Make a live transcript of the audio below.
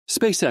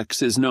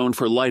SpaceX is known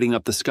for lighting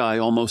up the sky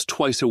almost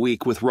twice a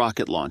week with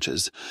rocket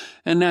launches,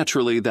 and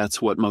naturally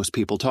that's what most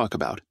people talk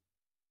about.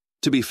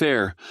 To be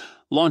fair,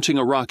 launching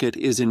a rocket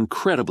is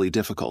incredibly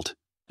difficult,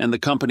 and the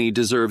company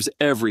deserves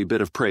every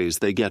bit of praise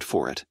they get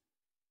for it.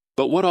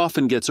 But what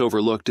often gets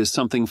overlooked is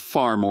something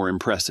far more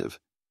impressive: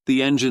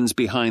 the engines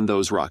behind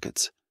those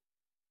rockets.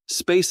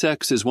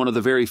 SpaceX is one of the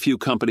very few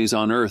companies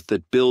on Earth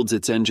that builds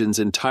its engines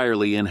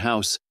entirely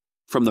in-house,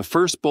 from the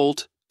first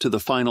bolt to the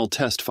final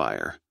test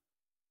fire.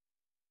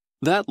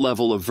 That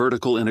level of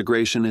vertical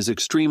integration is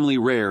extremely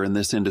rare in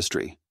this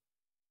industry.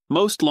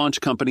 Most launch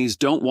companies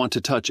don't want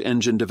to touch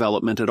engine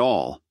development at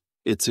all.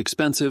 It's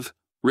expensive,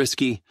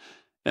 risky,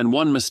 and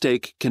one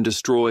mistake can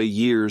destroy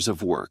years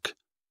of work.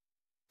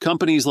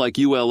 Companies like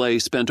ULA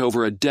spent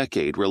over a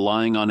decade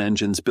relying on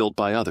engines built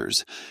by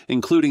others,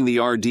 including the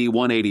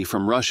RD-180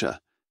 from Russia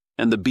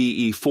and the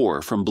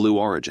BE-4 from Blue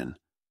Origin.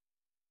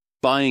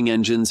 Buying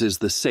engines is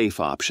the safe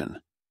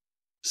option.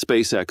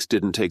 SpaceX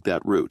didn't take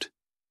that route.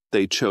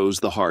 They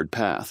chose the hard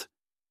path.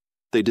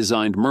 They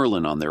designed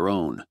Merlin on their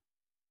own.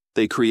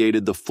 They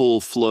created the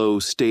full-flow,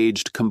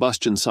 staged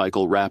combustion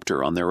cycle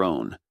Raptor on their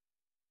own.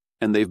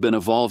 And they've been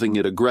evolving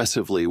it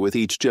aggressively with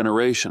each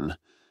generation.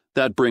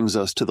 That brings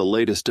us to the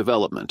latest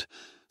development,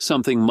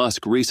 something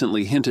Musk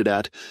recently hinted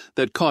at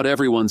that caught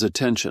everyone's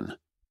attention: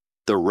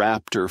 the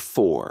Raptor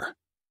 4.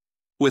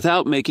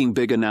 Without making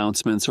big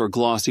announcements or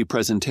glossy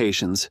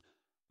presentations,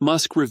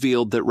 Musk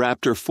revealed that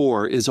Raptor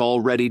 4 is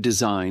already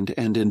designed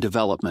and in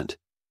development.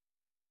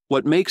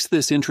 What makes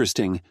this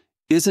interesting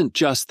isn't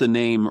just the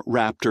name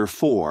Raptor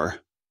 4,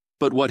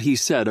 but what he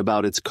said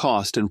about its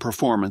cost and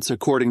performance.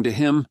 According to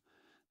him,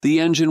 the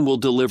engine will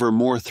deliver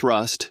more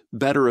thrust,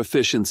 better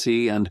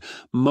efficiency, and,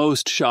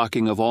 most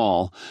shocking of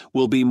all,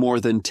 will be more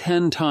than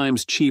 10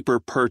 times cheaper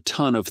per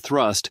ton of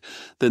thrust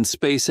than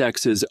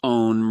SpaceX's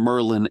own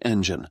Merlin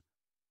engine.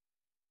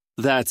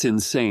 That's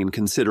insane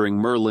considering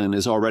Merlin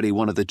is already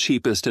one of the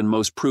cheapest and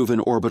most proven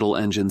orbital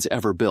engines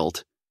ever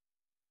built.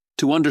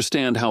 To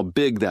understand how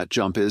big that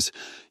jump is,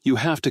 you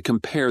have to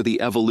compare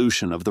the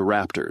evolution of the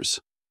Raptors.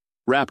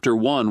 Raptor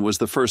 1 was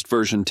the first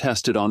version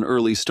tested on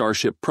early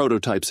Starship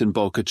prototypes in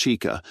Boca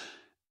Chica.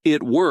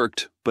 It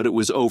worked, but it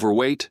was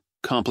overweight,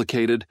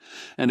 complicated,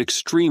 and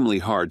extremely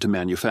hard to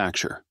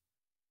manufacture.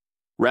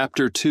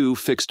 Raptor 2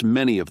 fixed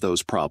many of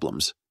those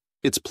problems.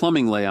 Its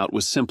plumbing layout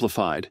was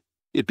simplified,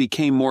 it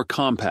became more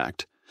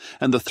compact,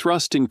 and the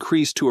thrust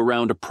increased to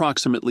around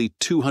approximately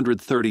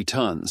 230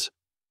 tons.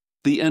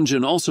 The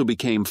engine also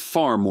became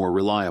far more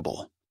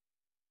reliable.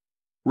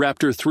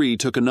 Raptor 3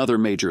 took another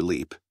major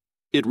leap.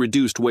 It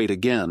reduced weight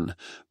again,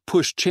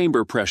 pushed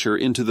chamber pressure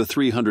into the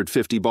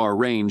 350 bar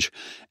range,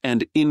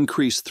 and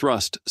increased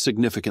thrust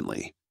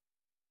significantly.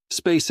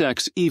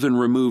 SpaceX even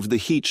removed the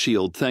heat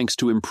shield thanks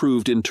to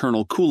improved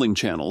internal cooling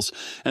channels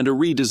and a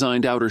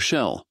redesigned outer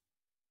shell.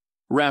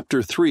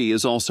 Raptor 3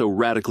 is also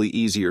radically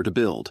easier to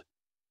build.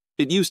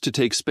 It used to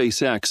take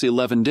SpaceX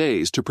 11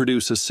 days to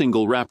produce a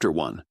single Raptor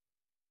 1.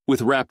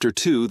 With Raptor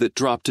 2 that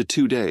dropped to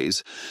 2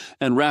 days,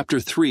 and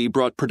Raptor 3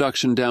 brought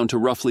production down to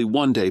roughly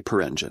 1 day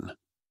per engine.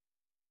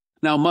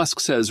 Now Musk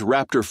says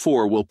Raptor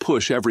 4 will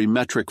push every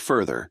metric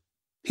further.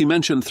 He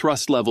mentioned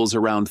thrust levels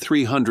around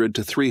 300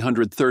 to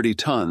 330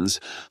 tons,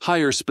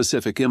 higher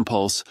specific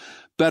impulse,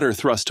 better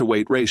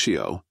thrust-to-weight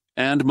ratio,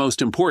 and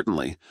most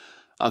importantly,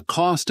 a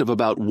cost of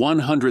about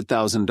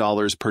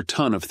 $100,000 per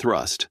ton of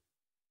thrust.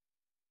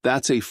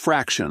 That's a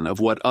fraction of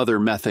what other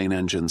methane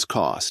engines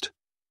cost.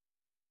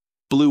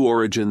 Blue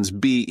Origin's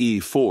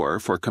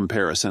BE-4, for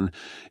comparison,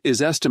 is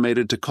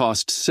estimated to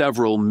cost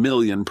several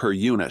million per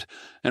unit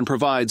and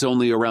provides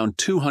only around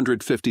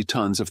 250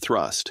 tons of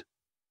thrust.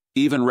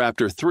 Even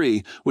Raptor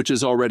 3, which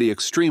is already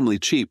extremely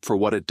cheap for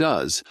what it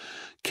does,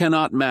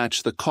 cannot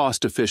match the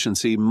cost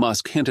efficiency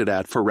Musk hinted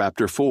at for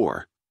Raptor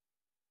 4.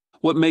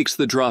 What makes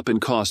the drop in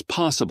cost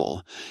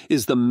possible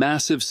is the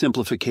massive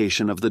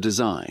simplification of the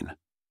design.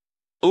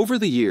 Over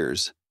the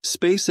years,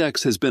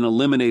 SpaceX has been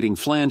eliminating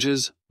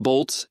flanges,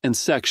 bolts, and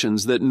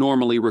sections that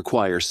normally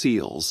require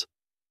seals.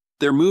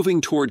 They're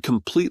moving toward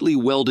completely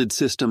welded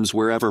systems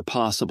wherever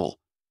possible.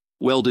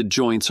 Welded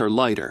joints are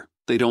lighter,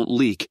 they don't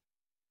leak,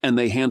 and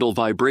they handle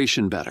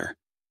vibration better.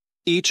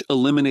 Each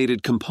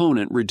eliminated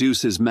component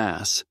reduces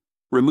mass,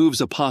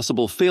 removes a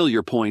possible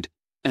failure point,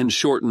 and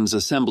shortens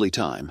assembly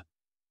time.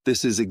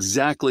 This is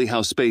exactly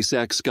how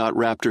SpaceX got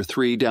Raptor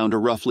 3 down to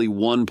roughly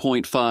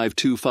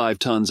 1.525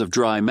 tons of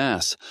dry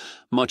mass,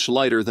 much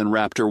lighter than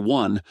Raptor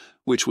 1,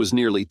 which was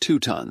nearly 2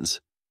 tons.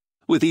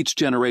 With each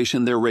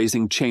generation, they're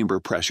raising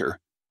chamber pressure,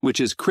 which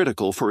is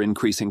critical for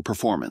increasing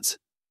performance.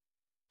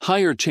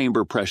 Higher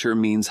chamber pressure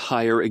means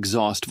higher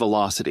exhaust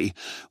velocity,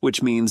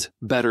 which means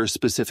better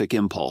specific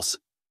impulse.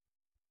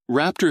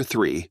 Raptor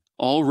 3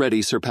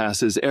 already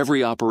surpasses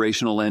every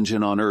operational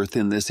engine on Earth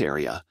in this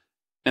area,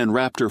 and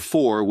Raptor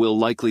 4 will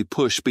likely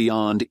push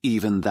beyond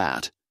even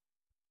that.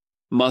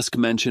 Musk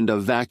mentioned a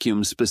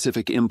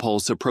vacuum-specific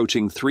impulse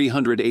approaching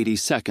 380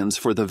 seconds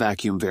for the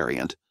vacuum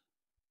variant.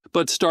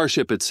 But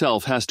Starship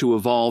itself has to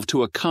evolve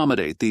to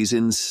accommodate these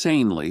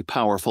insanely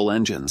powerful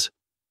engines.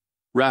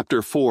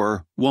 Raptor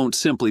 4 won't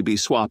simply be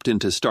swapped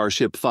into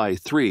Starship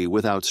V3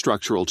 without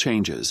structural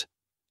changes.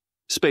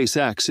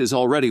 SpaceX is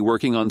already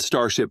working on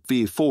Starship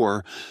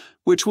V4,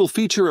 which will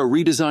feature a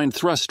redesigned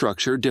thrust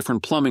structure,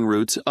 different plumbing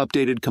routes,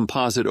 updated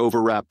composite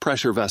overwrap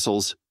pressure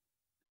vessels.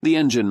 The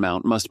engine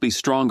mount must be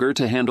stronger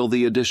to handle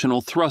the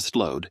additional thrust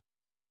load.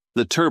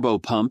 The turbo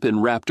pump in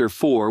Raptor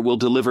 4 will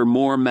deliver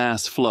more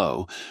mass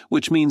flow,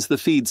 which means the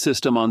feed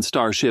system on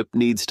Starship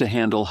needs to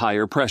handle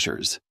higher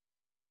pressures.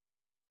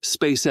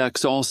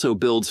 SpaceX also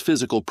builds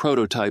physical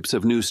prototypes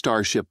of new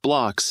Starship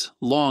blocks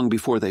long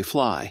before they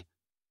fly.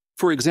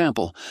 For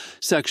example,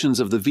 sections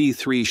of the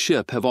V3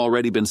 ship have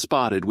already been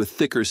spotted with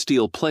thicker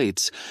steel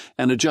plates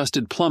and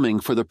adjusted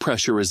plumbing for the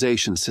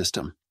pressurization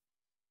system.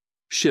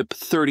 Ship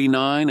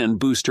 39 and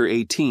Booster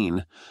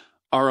 18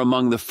 are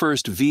among the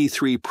first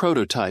V3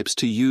 prototypes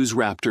to use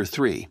Raptor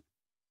 3.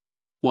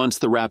 Once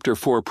the Raptor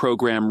 4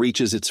 program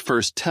reaches its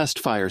first test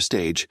fire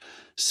stage,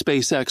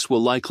 SpaceX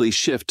will likely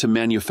shift to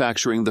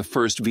manufacturing the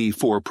first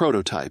V4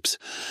 prototypes.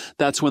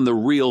 That's when the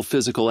real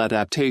physical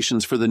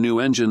adaptations for the new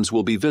engines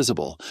will be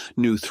visible: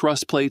 new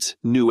thrust plates,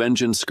 new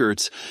engine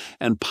skirts,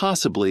 and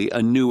possibly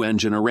a new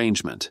engine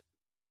arrangement.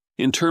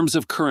 In terms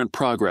of current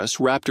progress,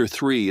 Raptor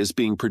 3 is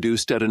being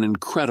produced at an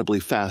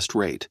incredibly fast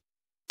rate.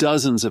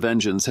 Dozens of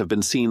engines have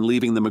been seen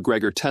leaving the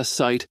McGregor test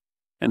site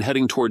and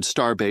heading towards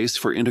Starbase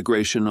for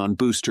integration on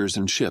boosters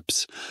and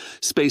ships.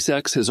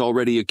 SpaceX has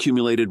already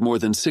accumulated more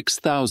than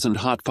 6,000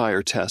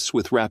 hot-fire tests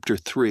with Raptor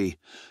 3,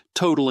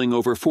 totaling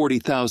over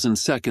 40,000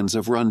 seconds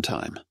of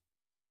runtime.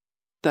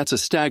 That's a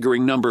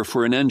staggering number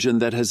for an engine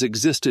that has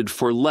existed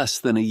for less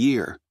than a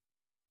year.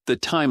 The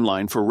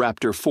timeline for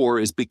Raptor 4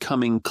 is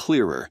becoming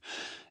clearer.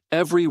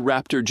 Every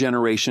Raptor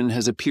generation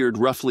has appeared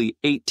roughly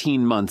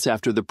 18 months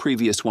after the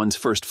previous one's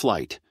first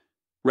flight.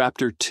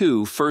 Raptor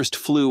 2 first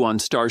flew on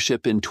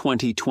Starship in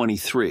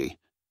 2023.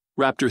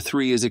 Raptor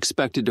 3 is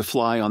expected to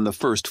fly on the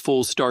first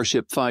full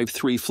Starship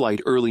V3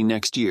 flight early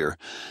next year.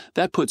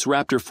 That puts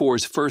Raptor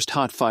 4's first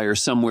hot fire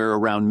somewhere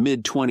around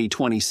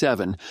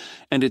mid-2027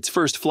 and its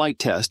first flight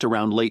test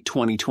around late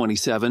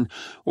 2027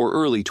 or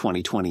early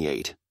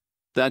 2028.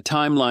 That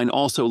timeline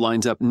also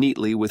lines up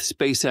neatly with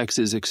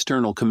SpaceX's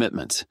external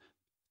commitments.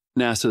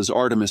 NASA's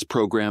Artemis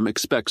program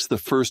expects the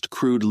first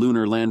crewed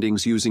lunar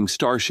landings using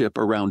Starship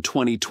around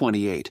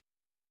 2028.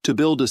 To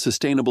build a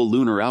sustainable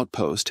lunar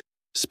outpost,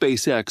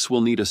 SpaceX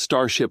will need a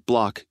Starship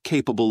block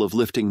capable of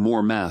lifting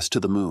more mass to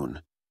the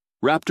moon.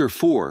 Raptor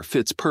 4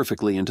 fits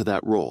perfectly into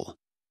that role.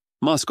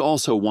 Musk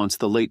also wants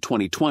the late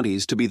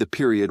 2020s to be the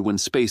period when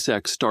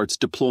SpaceX starts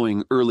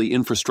deploying early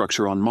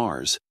infrastructure on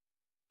Mars.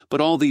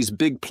 But all these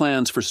big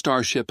plans for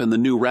Starship and the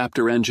new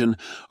Raptor engine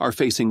are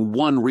facing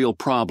one real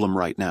problem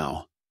right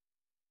now.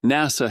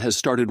 NASA has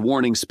started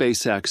warning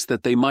SpaceX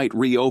that they might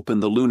reopen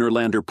the lunar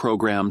lander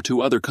program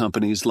to other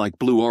companies like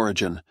Blue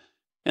Origin,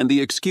 and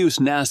the excuse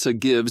NASA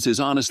gives is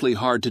honestly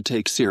hard to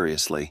take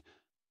seriously.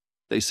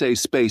 They say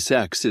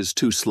SpaceX is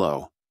too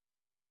slow.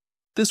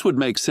 This would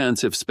make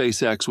sense if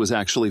SpaceX was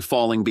actually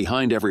falling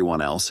behind everyone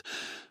else,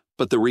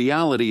 but the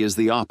reality is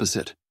the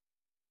opposite.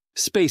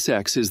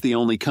 SpaceX is the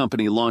only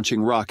company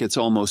launching rockets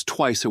almost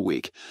twice a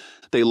week.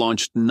 They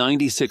launched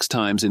 96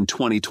 times in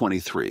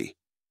 2023.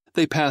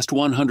 They passed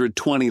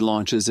 120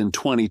 launches in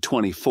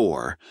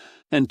 2024,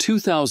 and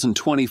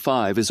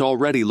 2025 is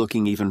already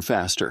looking even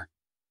faster.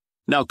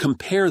 Now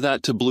compare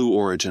that to Blue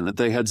Origin.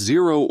 They had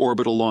 0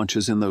 orbital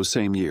launches in those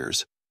same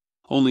years.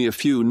 Only a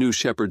few New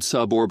Shepard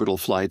suborbital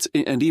flights,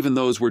 and even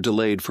those were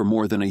delayed for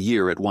more than a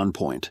year at one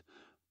point.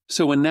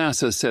 So when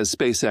NASA says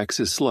SpaceX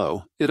is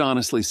slow, it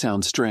honestly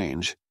sounds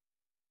strange.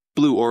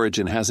 Blue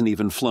Origin hasn't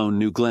even flown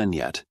New Glenn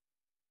yet.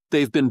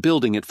 They've been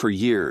building it for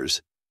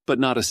years, but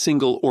not a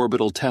single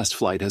orbital test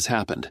flight has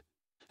happened.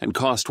 And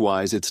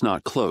cost-wise, it's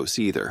not close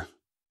either.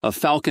 A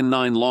Falcon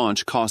 9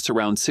 launch costs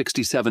around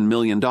 $67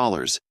 million,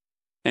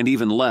 and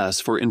even less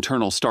for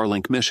internal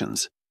Starlink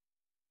missions.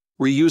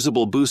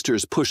 Reusable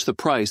boosters push the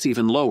price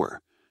even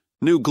lower.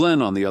 New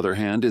Glenn, on the other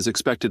hand, is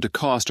expected to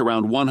cost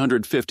around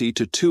 $150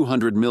 to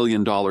 $200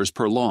 million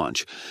per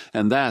launch,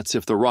 and that's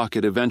if the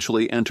rocket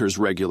eventually enters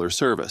regular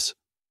service.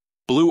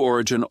 Blue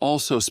Origin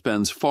also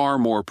spends far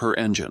more per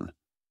engine.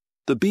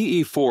 The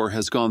BE-4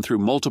 has gone through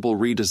multiple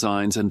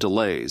redesigns and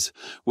delays,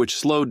 which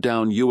slowed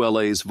down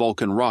ULA's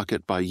Vulcan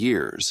rocket by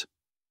years.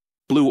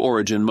 Blue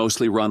Origin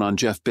mostly run on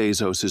Jeff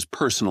Bezos'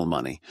 personal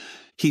money.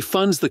 He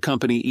funds the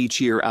company each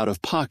year out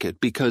of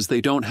pocket because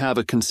they don't have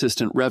a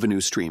consistent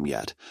revenue stream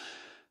yet.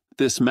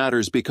 This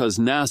matters because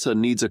NASA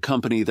needs a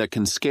company that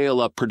can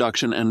scale up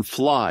production and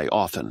fly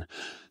often.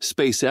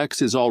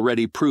 SpaceX is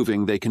already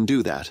proving they can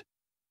do that.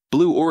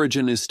 Blue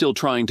Origin is still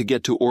trying to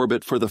get to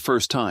orbit for the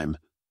first time.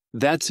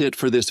 That's it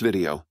for this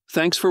video.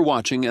 Thanks for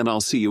watching, and I'll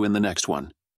see you in the next one.